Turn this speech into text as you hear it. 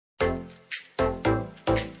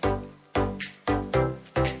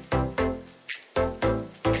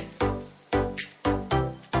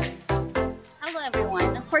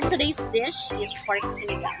today's dish is pork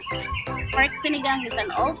sinigang. Pork sinigang is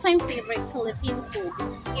an all-time favorite Filipino food.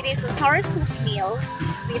 It is a sour soup meal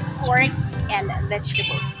with pork and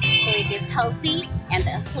vegetables, so it is healthy and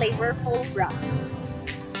a flavorful broth.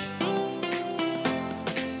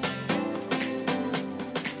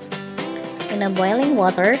 In a boiling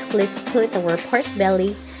water, let's put our pork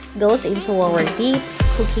belly goes into our deep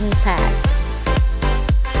cooking pan.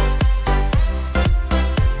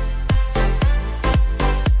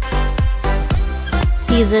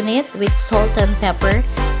 Season it with salt and pepper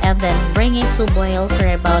and then bring it to boil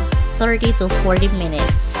for about 30 to 40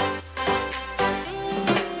 minutes.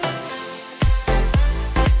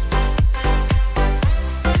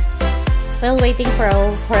 While waiting for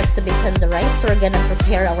our pork to be tenderized, we're gonna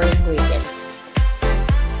prepare our ingredients.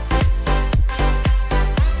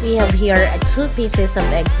 We have here 2 pieces of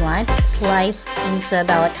eggplant sliced into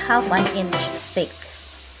about half an inch thick.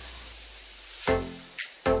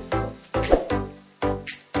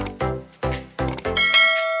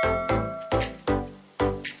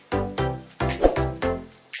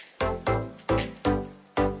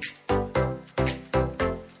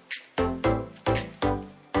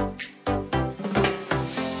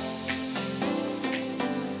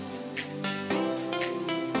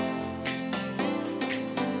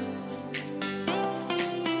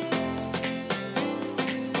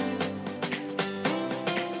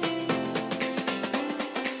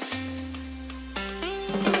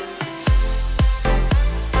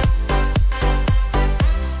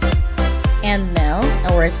 And now,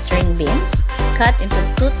 our string beans, cut into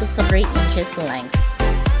 2 to 3 inches length.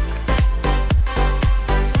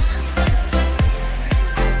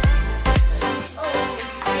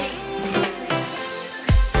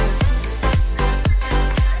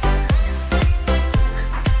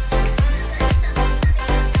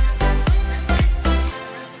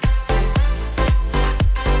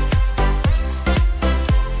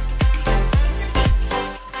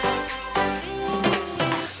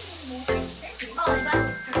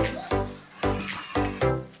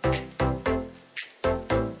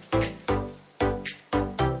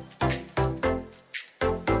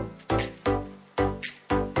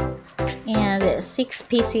 And 6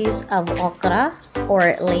 pieces of okra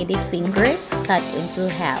or lady fingers cut into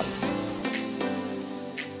halves.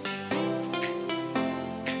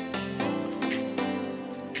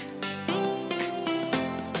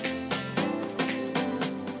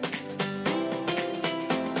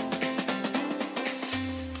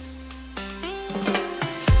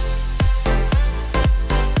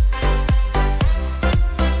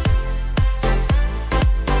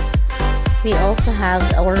 We also have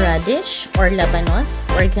our radish or labanos.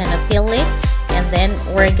 We're gonna peel it and then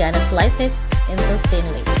we're gonna slice it into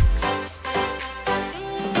thinly.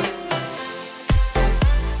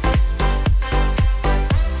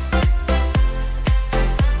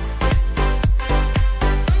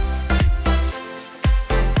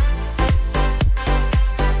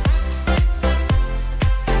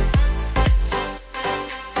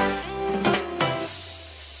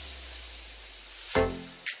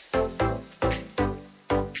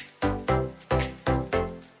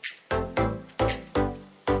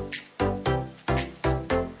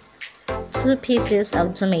 Two pieces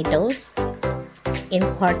of tomatoes in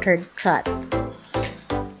quartered cut.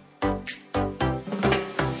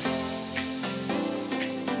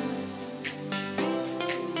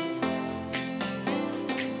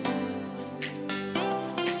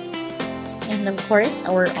 And of course,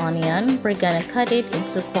 our onion, we're gonna cut it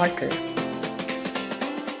into quarter.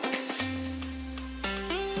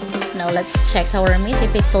 Now let's check our meat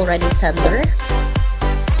if it's already tender.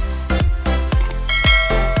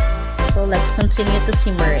 So let's continue to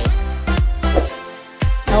simmer it.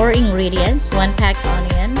 Our ingredients: 1 packed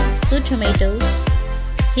onion, 2 tomatoes,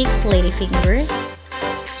 6 ladyfingers,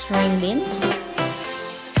 string beans,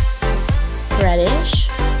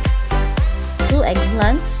 radish, 2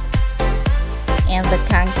 eggplants, and the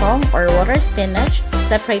kangkong or water spinach,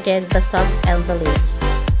 separated the stalk and the leaves.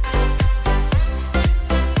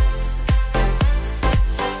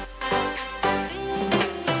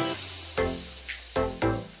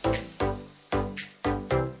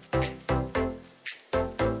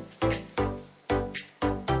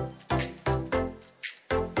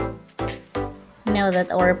 Now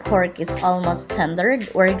that our pork is almost tendered,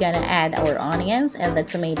 we're gonna add our onions and the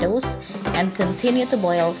tomatoes and continue to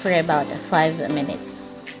boil for about 5 minutes.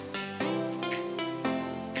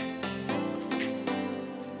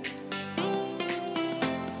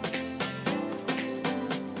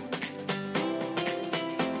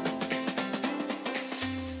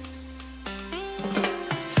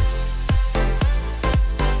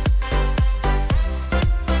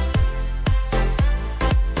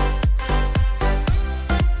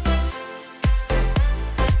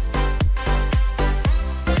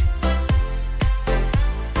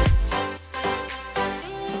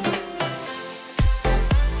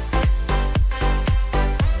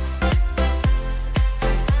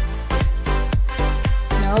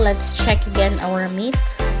 Now let's check again our meat.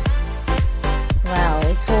 Wow,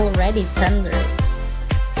 it's already tender.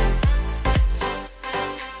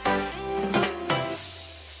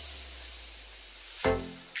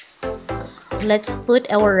 Let's put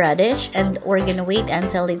our radish and we're gonna wait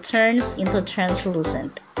until it turns into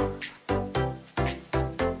translucent.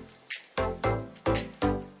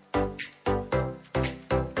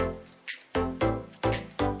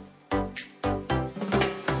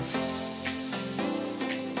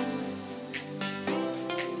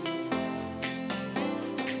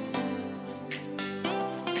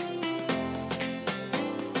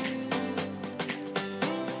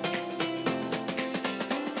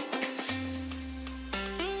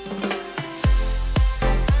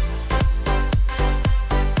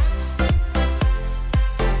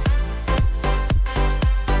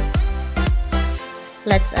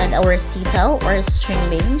 Let's add our sitaw or string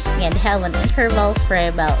beans and have an intervals for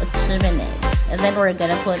about 2 minutes. And then we're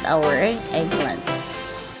gonna put our eggplant.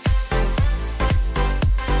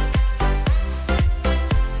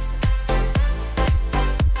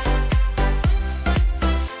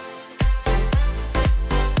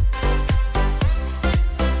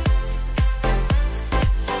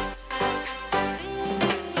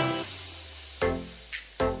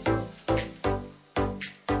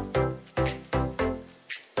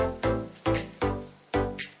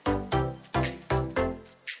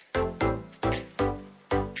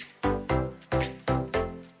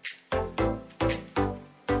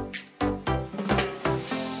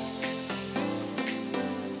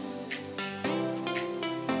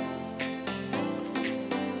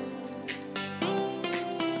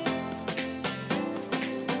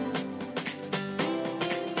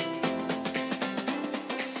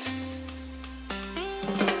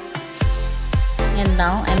 And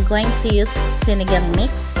now I'm going to use sinigang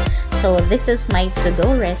mix. So this is my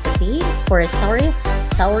to-go recipe for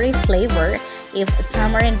soury flavor if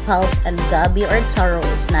tamarind pulp and gabi or taro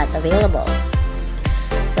is not available.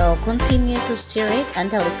 So continue to stir it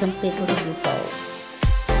until it completely dissolves.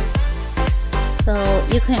 So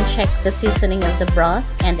you can check the seasoning of the broth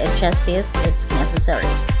and adjust it if necessary.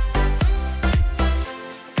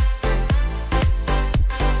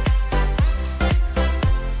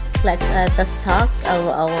 Let's add the stock of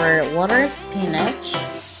our water spinach.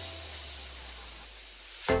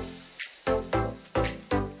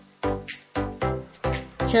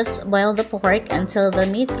 Just boil the pork until the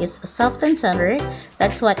meat is soft and tender.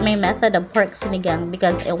 That's what my method of pork sinigang,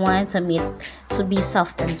 because I want the meat to be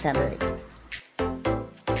soft and tender.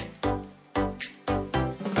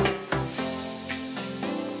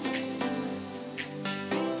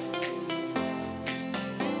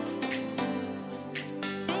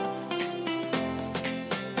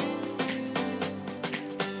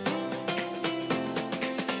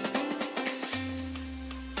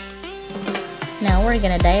 Now we're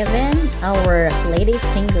gonna dive in our lady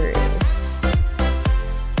fingers.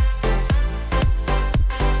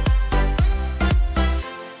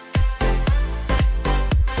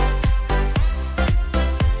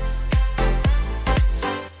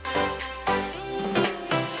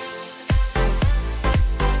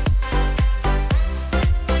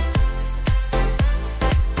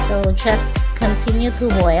 So just continue to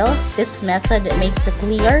boil. This method makes a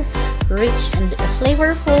clear, rich and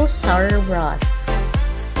flavorful sour broth.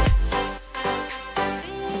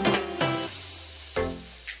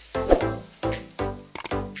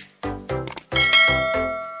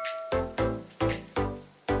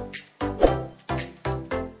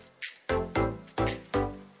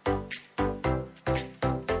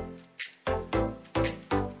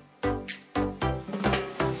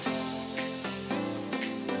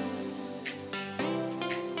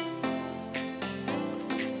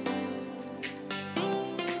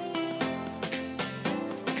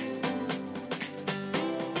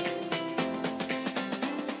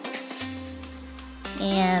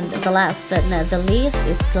 And the last but not the least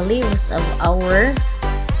is the leaves of our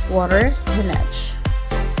water spinach.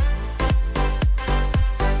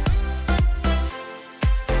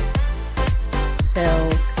 So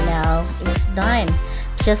now it's done.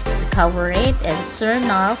 Just cover it and turn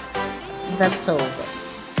off the stove.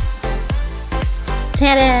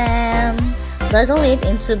 Ta-da! Ladle it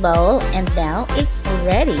into bowl and now it's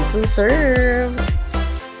ready to serve.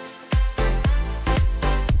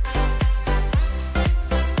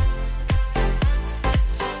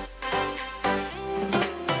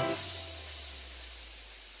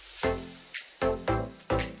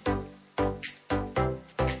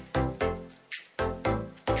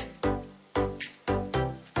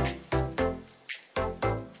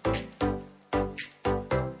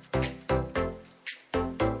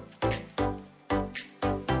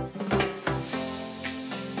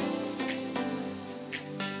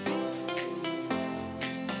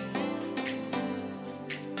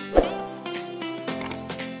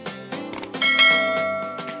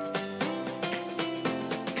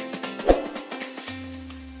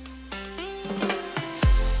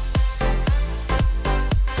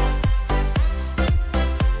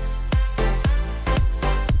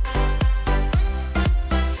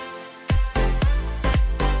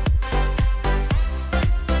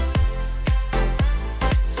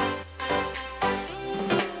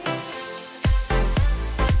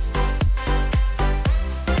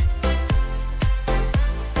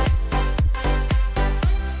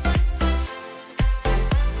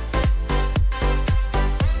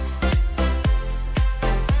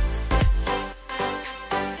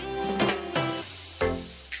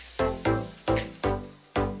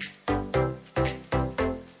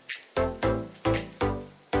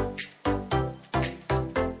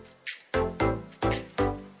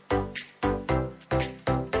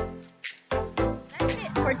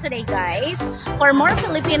 today, guys. For more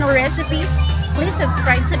Filipino recipes, please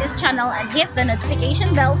subscribe to this channel and hit the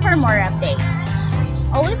notification bell for more updates.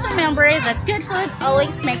 Always remember that good food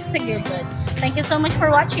always makes a good mood. Thank you so much for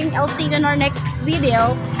watching. I'll see you in our next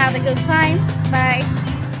video. Have a good time. Bye.